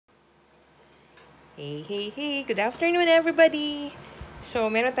Hey! Good afternoon, everybody!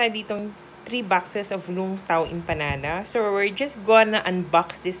 So, meron tayo ditong 3 boxes of Longtaw EMPANADA. So, we're just gonna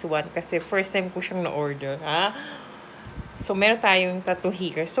unbox this one kasi first time ko siyang na-order, ha? So, meron tayong tatlo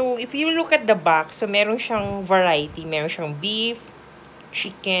here. So, if you look at the box, so meron siyang variety. Meron siyang beef,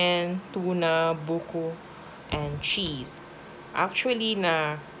 chicken, tuna, buko, and cheese. Actually,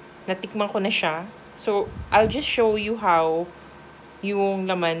 natikman ko na siya. So, I'll just show you how yung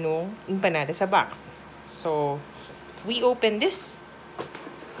laman ng empanada sa box. So, if we open this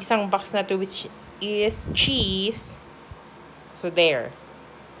isang box na to, which is cheese. So, there.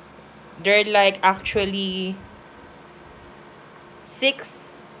 They're like actually six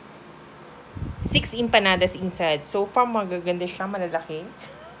empanadas inside. So far, magaganda siya, malalaki.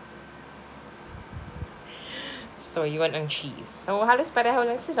 So, yun ang cheese. So, halos pareho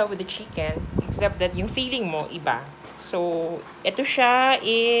lang sila with the chicken. Except that yung feeling mo, iba. So, ito siya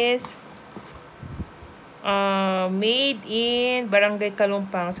is made in Barangay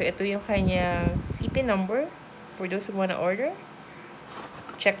Calumpang. So, ito yung kanyang CP number for those who wanna order.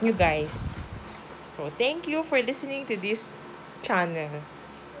 Check nyo, guys. So, thank you for listening to this channel.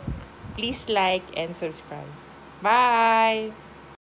 Please like and subscribe. Bye!